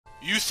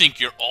You think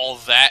you're all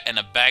that and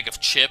a bag of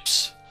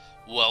chips?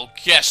 Well,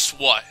 guess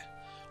what?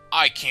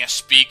 I can't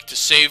speak to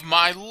save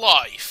my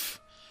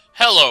life.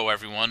 Hello,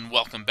 everyone.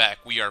 Welcome back.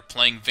 We are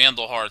playing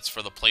Vandal Hearts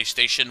for the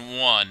PlayStation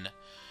 1.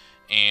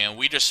 And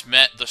we just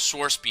met the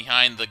source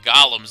behind the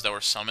golems that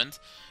were summoned,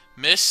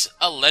 Miss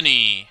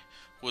Eleni,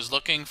 who was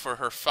looking for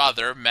her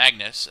father,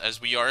 Magnus, as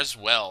we are as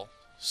well.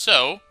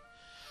 So,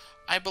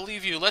 I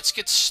believe you. Let's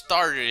get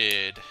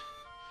started.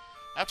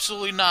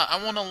 Absolutely not.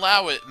 I won't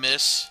allow it,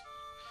 miss.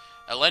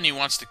 Eleni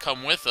wants to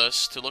come with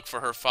us to look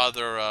for her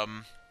father,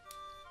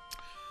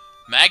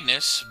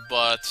 Magnus,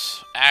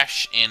 but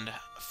Ash and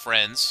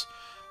friends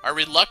are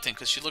reluctant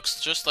because she looks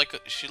just like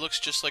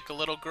a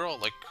little girl.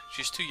 Like,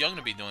 she's too young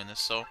to be doing this.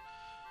 So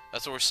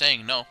that's what we're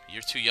saying. No,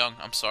 you're too young.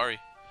 I'm sorry.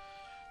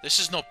 This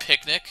is no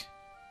picnic.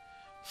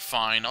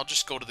 Fine, I'll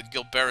just go to the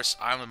Gilberus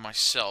Island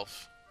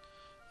myself.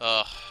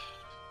 I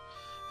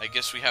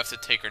guess we have to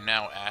take her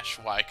now, Ash.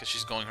 Why? Because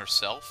she's going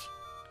herself?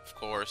 Of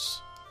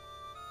course.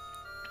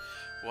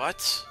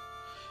 What?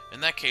 In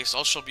that case,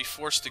 I shall be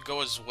forced to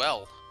go as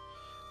well.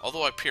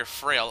 Although I appear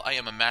frail, I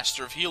am a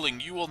master of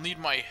healing. You will need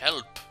my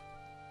help.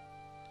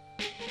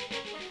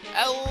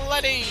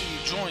 Eleni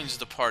joins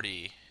the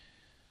party.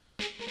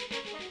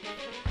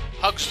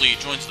 Huxley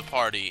joins the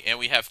party, and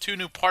we have 2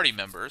 new party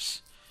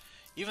members.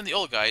 Even the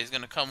old guy is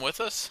going to come with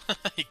us.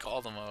 He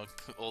called him an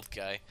old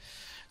guy.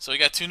 So we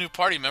got 2 new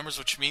party members,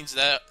 which means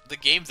that the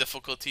game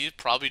difficulty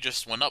probably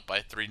just went up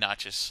by 3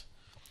 notches.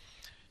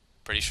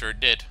 Pretty sure it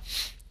did.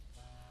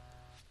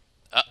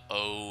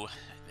 Uh-oh.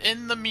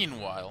 In the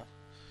meanwhile...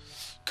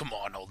 Come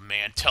on, old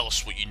man, tell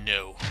us what you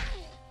know.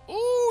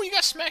 Ooh, you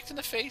got smacked in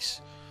the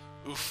face.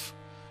 Oof.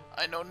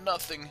 I know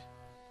nothing.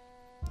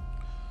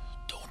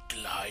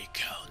 Don't lie,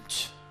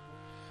 Count.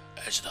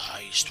 As the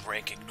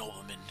highest-ranking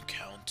nobleman,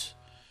 Count,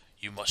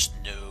 you must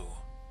know.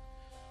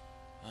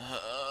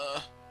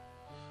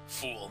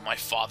 Fool, my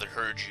father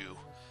heard you.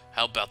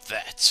 How about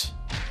that?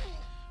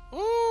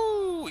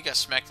 Ooh, we got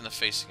smacked in the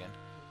face again.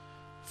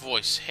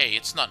 Voice, hey,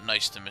 it's not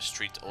nice to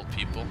mistreat old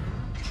people.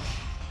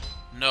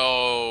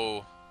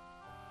 No.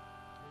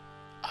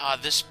 Ah,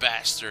 this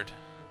bastard.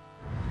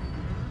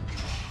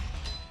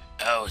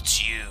 Oh,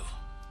 it's you.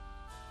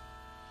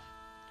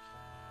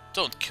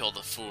 Don't kill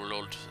the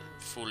old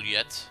fool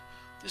yet.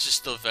 This is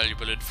still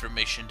valuable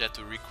information that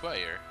we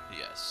require.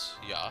 Yes,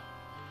 yeah.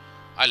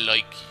 I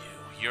like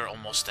you. You're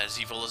almost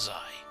as evil as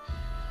I.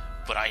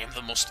 But I am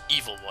the most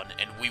evil one,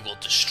 and we will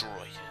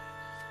destroy.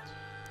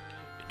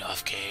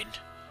 Enough, Kane.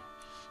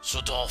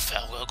 So, Dolph,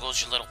 how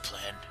goes your little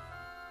plan?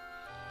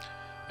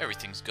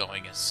 Everything's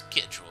going as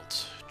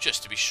scheduled.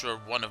 Just to be sure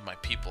one of my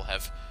people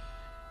have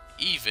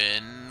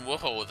even...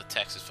 Whoa, the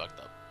text is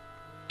fucked up.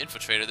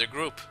 Infiltrated their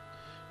group.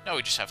 Now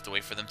we just have to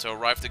wait for them to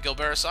arrive to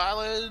Gilberus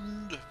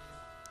Island.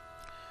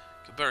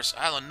 Gilberus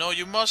Island? No,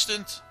 you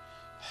mustn't.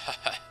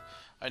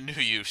 I knew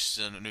you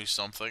knew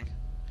something.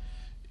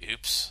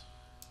 Oops.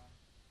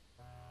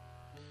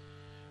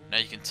 Now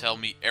you can tell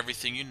me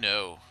everything you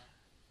know.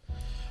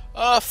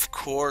 Of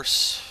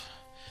course.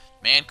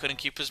 Man couldn't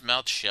keep his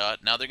mouth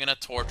shut. Now they're gonna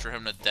torture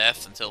him to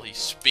death until he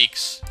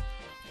speaks.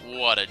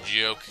 What a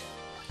joke.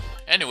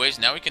 Anyways,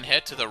 now we can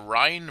head to the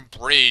Rhine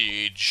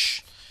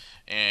Bridge.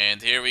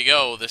 And here we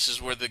go. This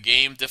is where the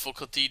game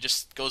difficulty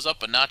just goes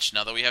up a notch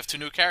now that we have 2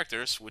 new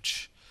characters,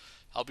 which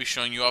I'll be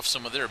showing you off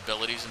some of their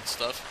abilities and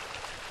stuff.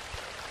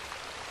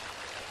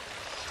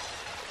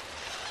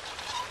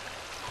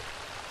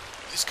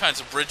 These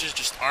kinds of bridges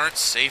just aren't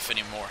safe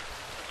anymore.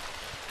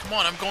 Come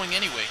on, I'm going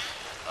anyway.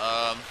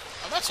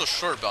 I'm not so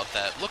sure about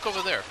that. Look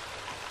over there.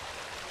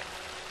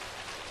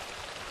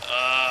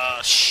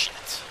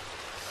 Shit.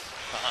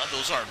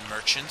 Those aren't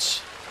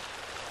merchants.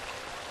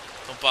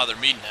 Don't bother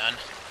me none.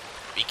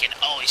 We can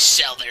always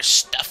sell their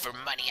stuff for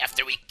money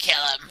after we kill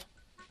them.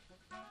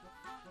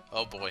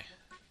 Oh boy.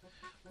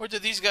 Where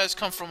did these guys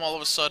come from all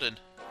of a sudden?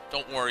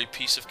 Don't worry,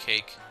 piece of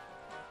cake.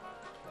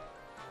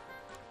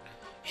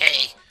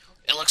 Hey,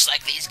 it looks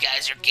like these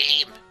guys are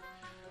game.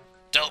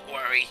 Don't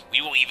worry, we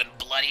won't even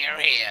bloody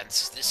our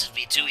hands. This would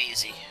be too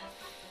easy.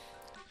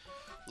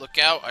 Look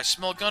out, I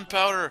smell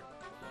gunpowder.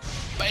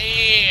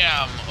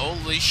 Bam!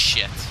 Holy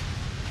shit.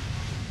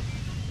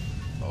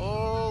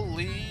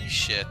 Holy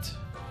shit.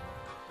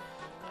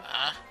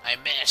 I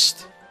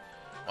missed.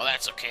 Well,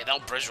 that's okay.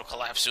 That bridge will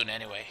collapse soon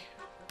anyway.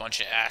 Bunch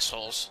of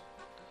assholes.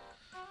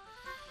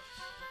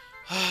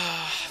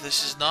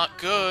 This is not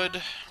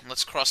good.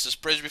 Let's cross this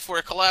bridge before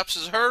it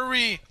collapses.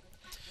 Hurry!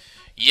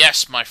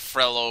 Yes, my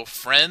fellow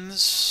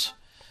friends.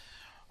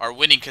 Our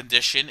winning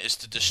condition is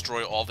to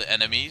destroy all the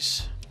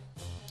enemies.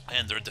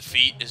 And their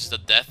defeat is the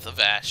death of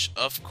Ash,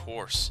 of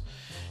course.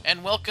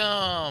 And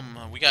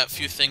welcome! We got a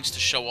few things to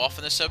show off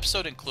in this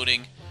episode,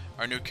 including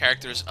our new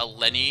characters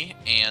Eleni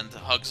and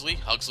Huxley.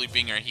 Huxley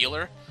being our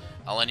healer,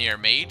 Eleni our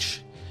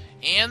mage.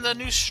 And the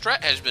new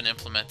strat has been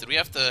implemented. We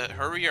have to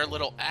hurry our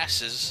little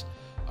asses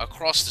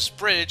across this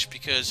bridge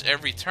because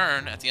every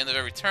turn, at the end of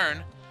every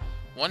turn,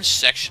 one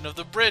section of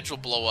the bridge will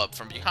blow up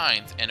from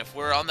behind. And if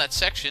we're on that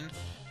section,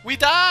 we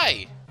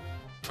die!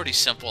 Pretty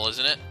simple,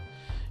 isn't it?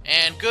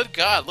 And good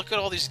God, look at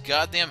all these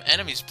goddamn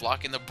enemies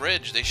blocking the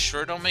bridge. They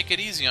sure don't make it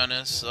easy on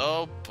us.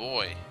 Oh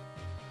boy.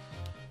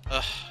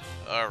 Ugh,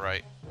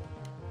 alright.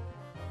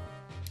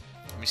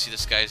 Let me see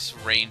this guy's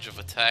range of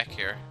attack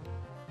here.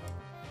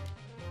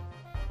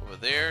 Over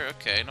there,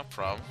 okay, no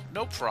problem.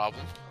 No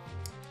problem.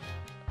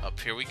 Up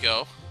here we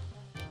go.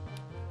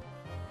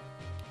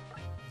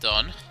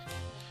 Done.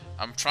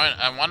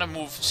 I want to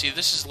move, see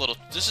this is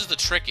the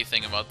tricky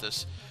thing about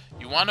this.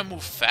 You want to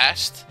move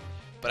fast,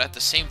 but at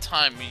the same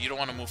time, you don't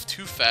want to move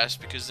too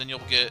fast because then you'll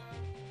get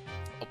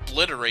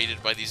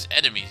obliterated by these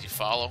enemies, you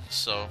follow?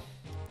 So,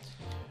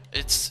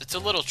 it's a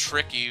little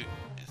tricky.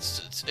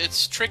 It's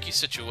a tricky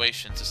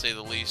situation, to say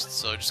the least,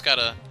 so just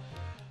gotta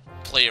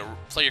play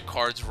your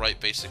cards right,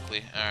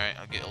 basically. Alright,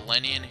 I'll get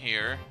Eleni in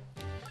here,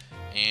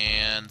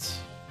 and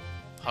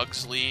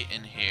Huxley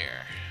in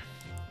here.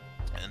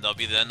 And that'll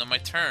be the end of my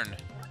turn.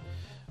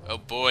 Oh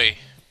boy.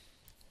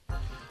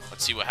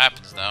 Let's see what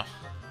happens now.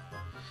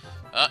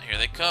 Oh, here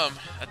they come.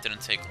 That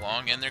didn't take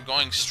long, and they're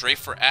going straight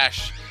for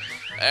Ash.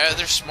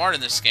 They're smart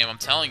in this game, I'm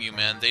telling you,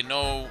 man. They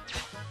know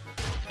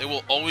they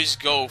will always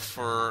go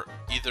for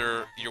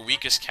either your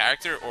weakest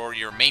character or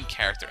your main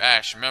character,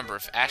 Ash. Remember,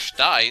 if Ash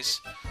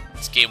dies,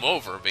 it's game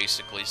over,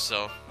 basically,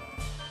 so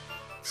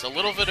it's a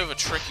little bit of a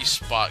tricky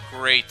spot.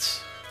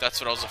 Great. That's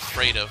what I was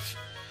afraid of.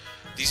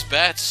 These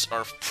bats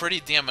are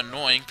pretty damn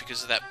annoying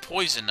because of that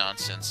poison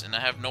nonsense, and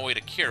I have no way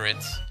to cure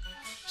it.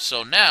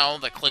 So now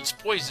that Clint's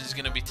poison is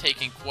going to be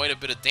taking quite a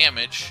bit of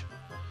damage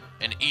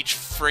in each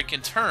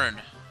freaking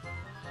turn.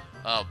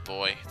 Oh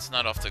boy, it's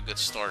not off to a good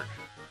start.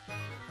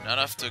 Not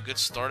off to a good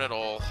start at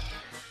all.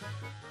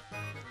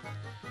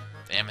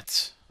 Damn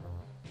it.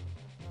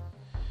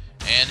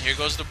 And here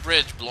goes the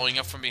bridge blowing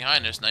up from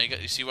behind us. Now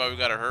you see why we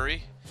gotta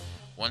hurry?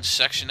 One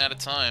section at a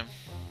time.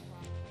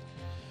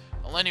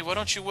 Eleni, why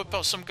don't you whip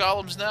out some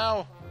golems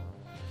now?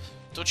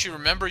 Don't you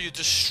remember you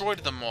destroyed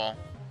them all?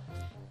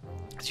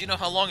 Do you know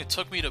how long it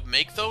took me to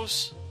make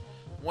those?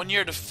 1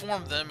 year to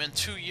form them and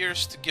 2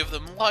 years to give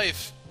them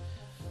life.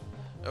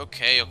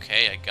 Okay,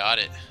 I got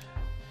it.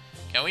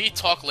 Can we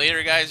talk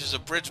later, guys? There's a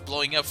bridge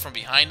blowing up from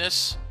behind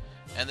us,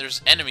 and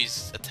there's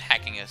enemies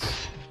attacking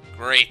us.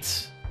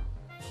 Great.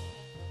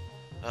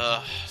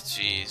 Ugh,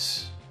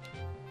 jeez.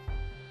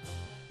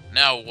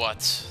 Now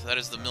what? That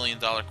is the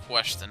million-dollar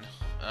question.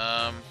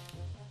 I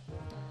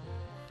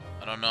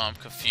don't know, I'm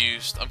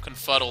confused. I'm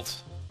confuddled.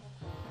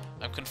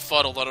 I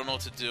don't know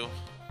what to do.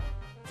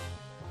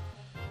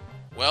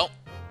 Well,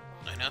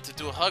 I now have to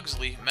do a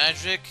Huxley.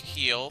 Magic,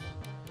 heal.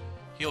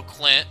 Heal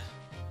Clint.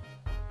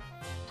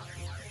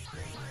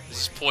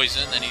 This is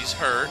poison, and he's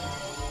hurt.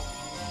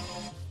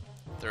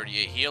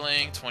 38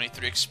 healing,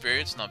 23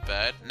 experience, not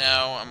bad.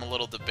 Now, I'm a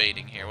little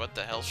debating here. What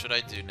the hell should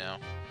I do now?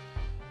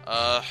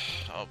 Oh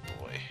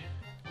boy.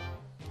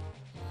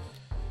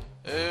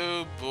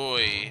 Oh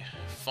boy.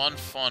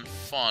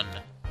 Fun.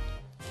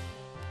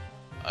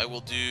 I will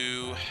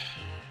do...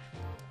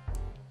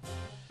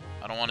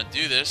 I don't want to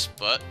do this,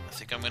 but I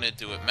think I'm going to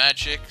do it.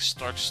 Magic,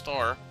 Stark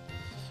Star.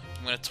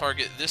 I'm going to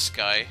target this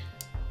guy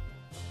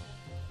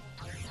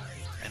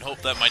and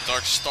hope that my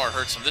Dark Star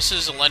hurts him. This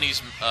is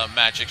Eleni's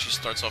magic she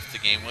starts off the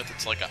game with.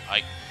 It's like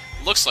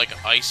looks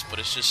like ice, but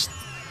it's just...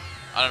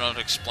 I don't know how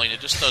to explain it. It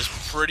just does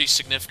pretty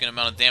significant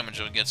amount of damage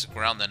against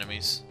ground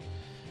enemies.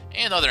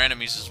 And other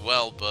enemies as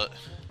well, but...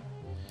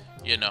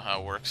 you know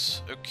how it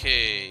works.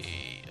 Okay,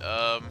 you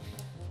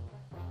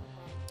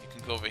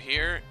can go over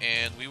here,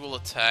 and we will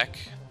attack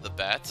the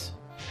bat.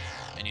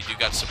 And you do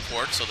got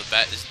support, so the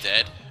bat is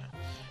dead.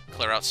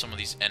 Clear out some of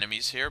these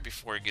enemies here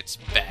before it gets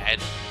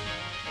bad.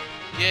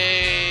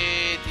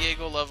 Yay!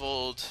 Diego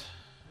leveled.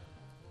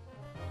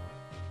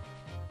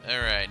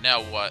 Alright,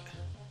 now what?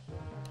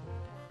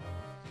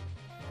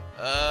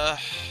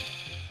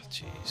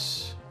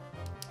 Jeez.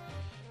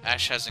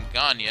 Ash hasn't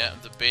gone yet. I'm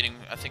debating.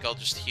 I think I'll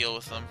just heal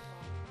with him.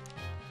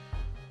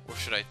 Or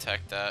should I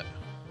attack that?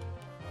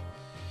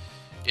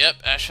 Yep,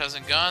 Ash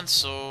hasn't gone,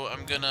 so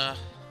I'm gonna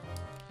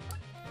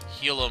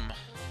heal him.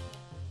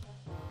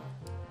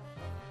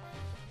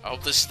 I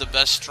hope this is the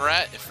best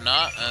strat. If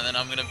not, then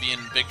I'm gonna be in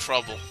big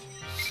trouble.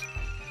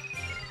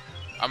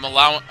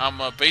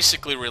 I'm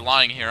basically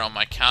relying here on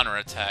my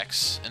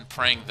counterattacks and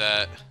praying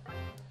that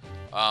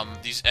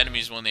these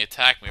enemies, when they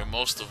attack me, or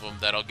most of them,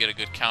 that I'll get a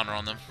good counter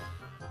on them.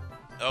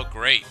 Oh,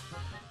 great.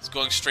 It's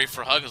going straight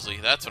for Huxley.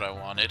 That's what I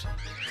wanted.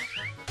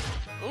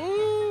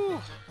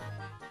 Ooh!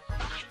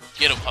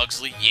 Get him,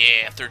 Huxley.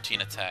 Yeah,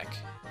 13 attack.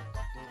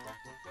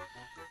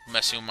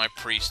 Messing with my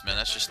priest, man.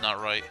 That's just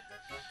not right.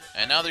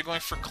 And now they're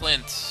going for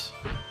Clint.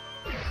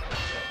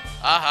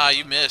 Aha,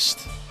 you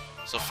missed.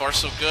 So far,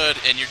 so good.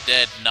 And you're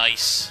dead.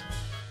 Nice.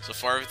 So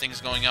far, everything's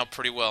going out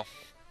pretty well.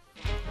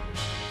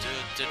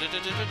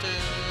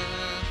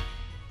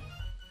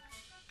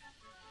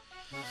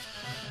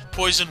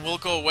 Poison will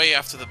go away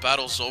after the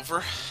battle's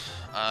over.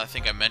 I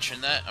think I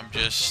mentioned that.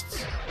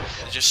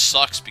 It just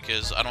sucks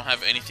because I don't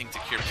have anything to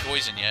cure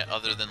poison yet,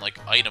 other than like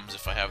items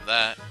if I have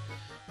that.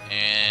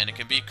 And it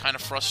can be kind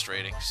of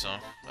frustrating, so...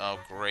 oh,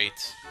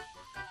 great.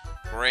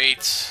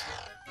 Great.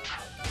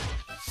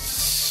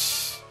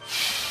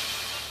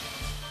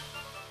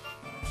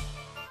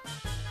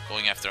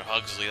 Going after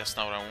Hugsley, that's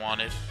not what I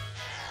wanted.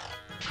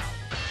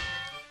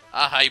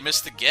 Ah, he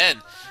missed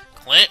again.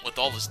 Clint with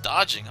all this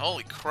dodging.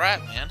 Holy crap,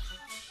 man.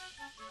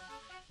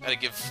 I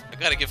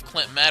gotta give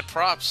Clint mad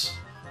props.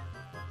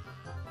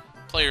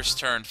 Player's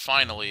turn,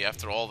 finally,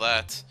 after all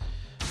that.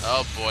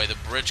 Oh boy, the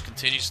bridge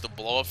continues to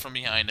blow up from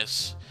behind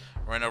us.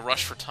 We're in a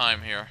rush for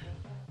time here.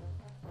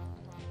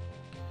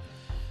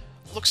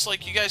 Looks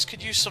like you guys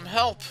could use some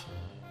help.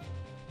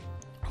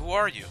 Who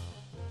are you?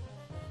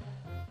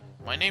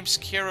 My name's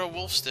Kira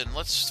Wolfston.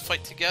 Let's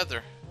fight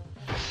together.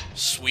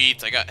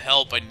 Sweet, I got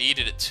help. I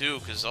needed it too,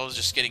 because I was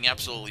just getting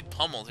absolutely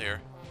pummeled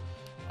here.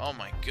 Oh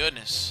my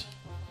goodness.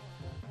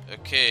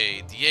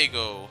 Okay,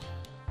 Diego.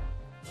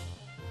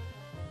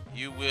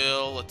 You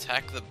will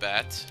attack the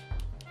bat.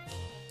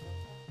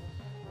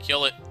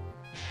 Kill it.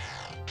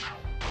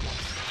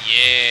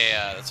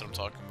 Yeah, that's what I'm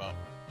talking about.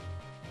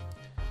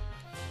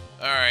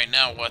 Alright,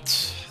 now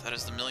what? That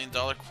is the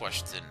million-dollar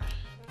question.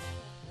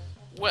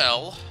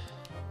 Well,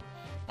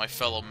 my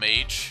fellow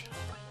mage,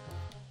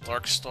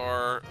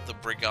 Darkstar the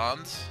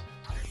Brigand.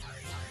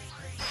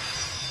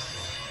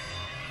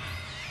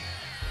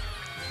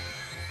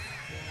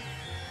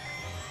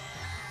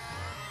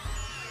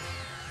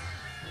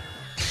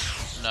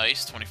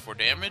 Nice, 24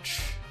 damage.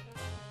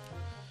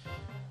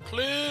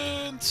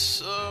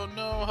 Clint! Oh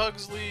no,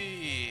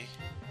 Hugsley!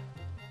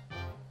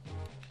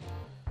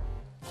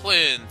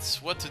 Clint,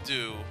 what to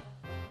do?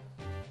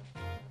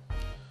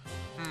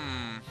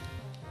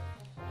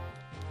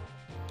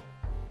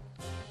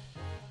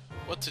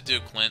 What to do,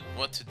 Clint?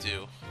 What to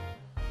do?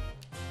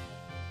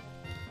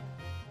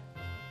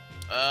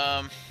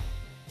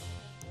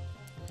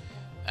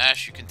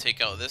 Ash, you can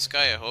take out this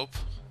guy, I hope.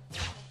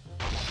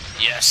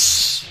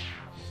 Yes!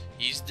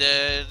 He's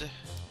dead.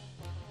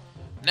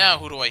 Now,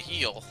 who do I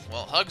heal?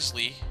 Well,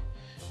 Hugsley,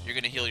 you're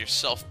gonna heal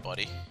yourself,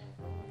 buddy.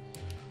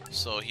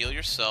 So, heal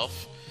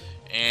yourself.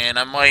 And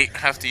I might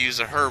have to use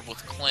a herb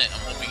with Clint.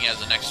 I'm hoping he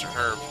has an extra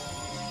herb.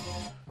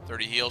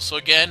 30 heal. So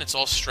again, it's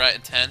all strat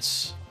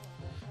intense.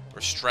 Or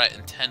strat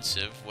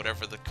intensive,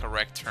 whatever the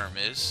correct term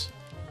is.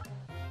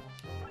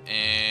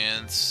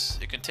 And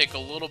it can take a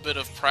little bit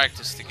of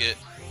practice to get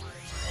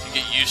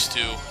used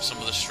to some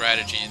of the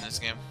strategy in this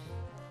game.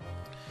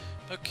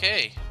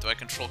 Okay, do I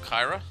control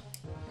Kyra?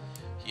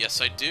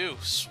 Yes, I do.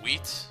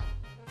 Sweet.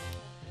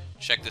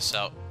 Check this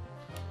out.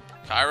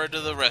 Kyra to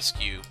the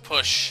rescue.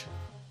 Push.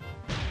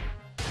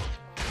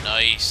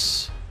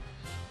 Nice.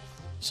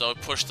 So I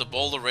pushed the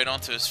boulder right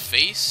onto his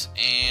face,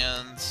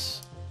 and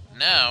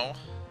now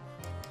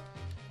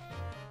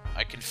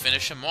I can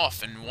finish him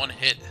off in one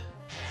hit.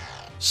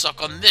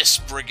 Suck on this,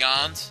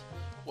 Brigand!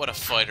 What a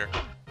fighter.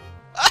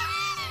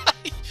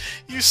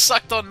 You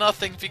sucked on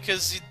nothing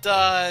because you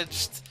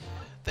dodged.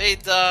 They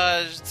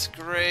dodged.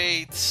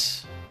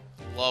 Great.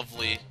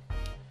 Lovely.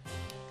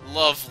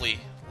 Lovely.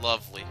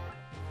 Lovely.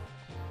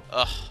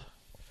 Ugh.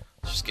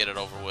 Let's just get it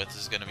over with. This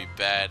is gonna be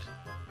bad.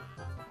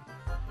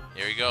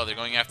 Here we go. They're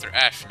going after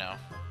Ash now.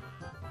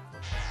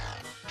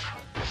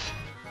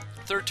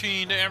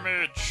 13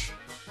 damage.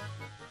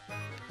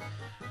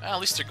 Well, at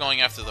least they're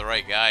going after the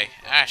right guy.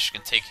 Ash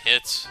can take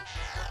hits.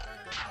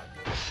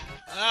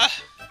 Ah!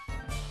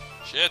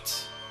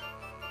 Shit.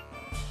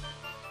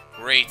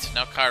 Great.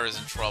 Now Kyra's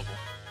in trouble.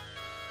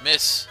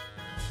 Miss.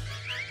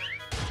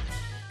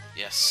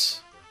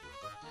 Yes.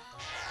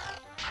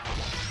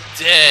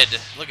 Dead.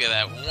 Look at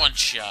that one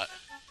shot.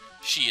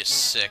 She is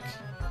sick.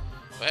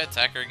 Go ahead,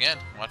 attack her again.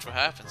 Watch what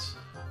happens.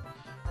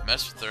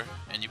 Mess with her,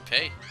 and you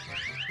pay.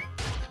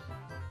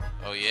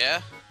 Oh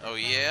yeah? Oh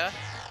yeah?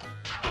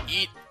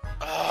 Eat.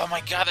 Oh my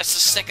god, that's the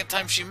second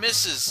time she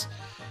misses!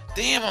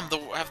 Damn,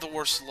 I have the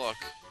worst luck.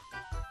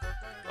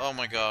 Oh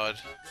my god.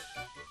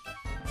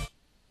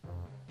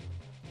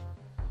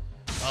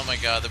 Oh my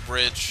god, the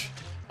bridge.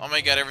 Oh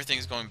my god,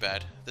 everything's going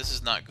bad. This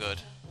is not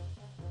good.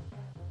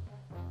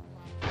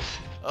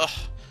 Ugh,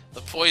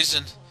 the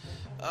poison.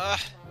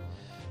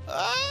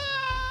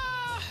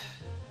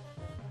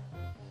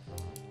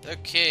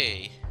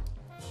 Okay.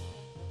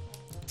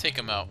 Take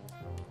him out.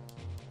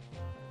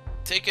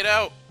 Take it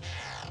out!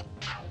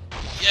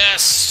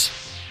 Yes!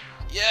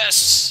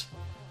 Yes!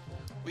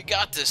 We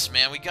got this,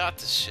 man. We got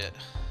this shit.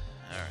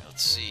 Alright,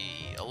 let's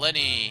see.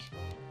 Eleni.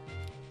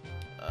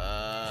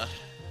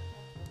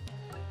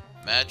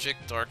 Magic,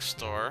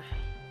 Darkstar.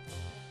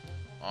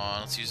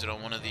 Let's use it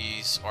on one of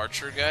these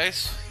archer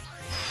guys.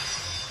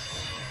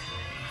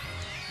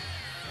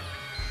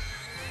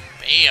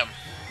 Bam!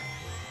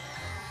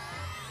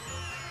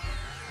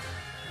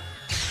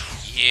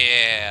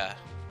 Yeah!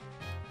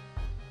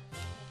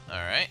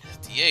 Alright,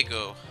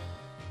 Diego.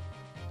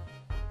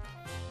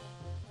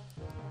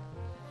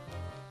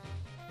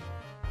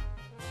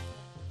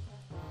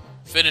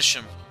 Finish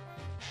him.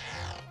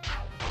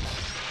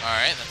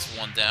 Alright, that's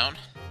one down.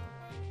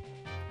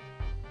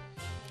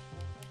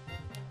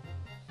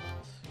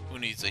 Who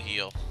needs a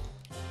heal?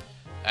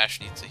 Ash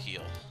needs a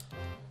heal.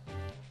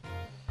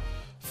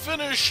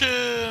 Finish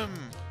him!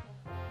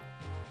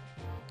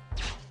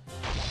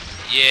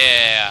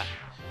 Yeah!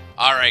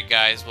 Alright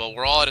guys, well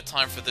we're all out of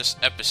time for this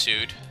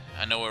episode.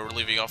 I know we're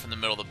leaving off in the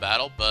middle of the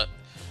battle, but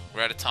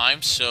we're out of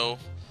time, so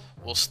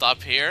we'll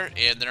stop here,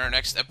 and in our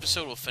next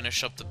episode we'll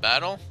finish up the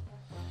battle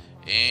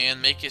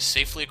and make it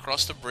safely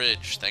across the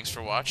bridge. Thanks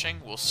for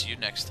watching. We'll see you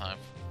next time.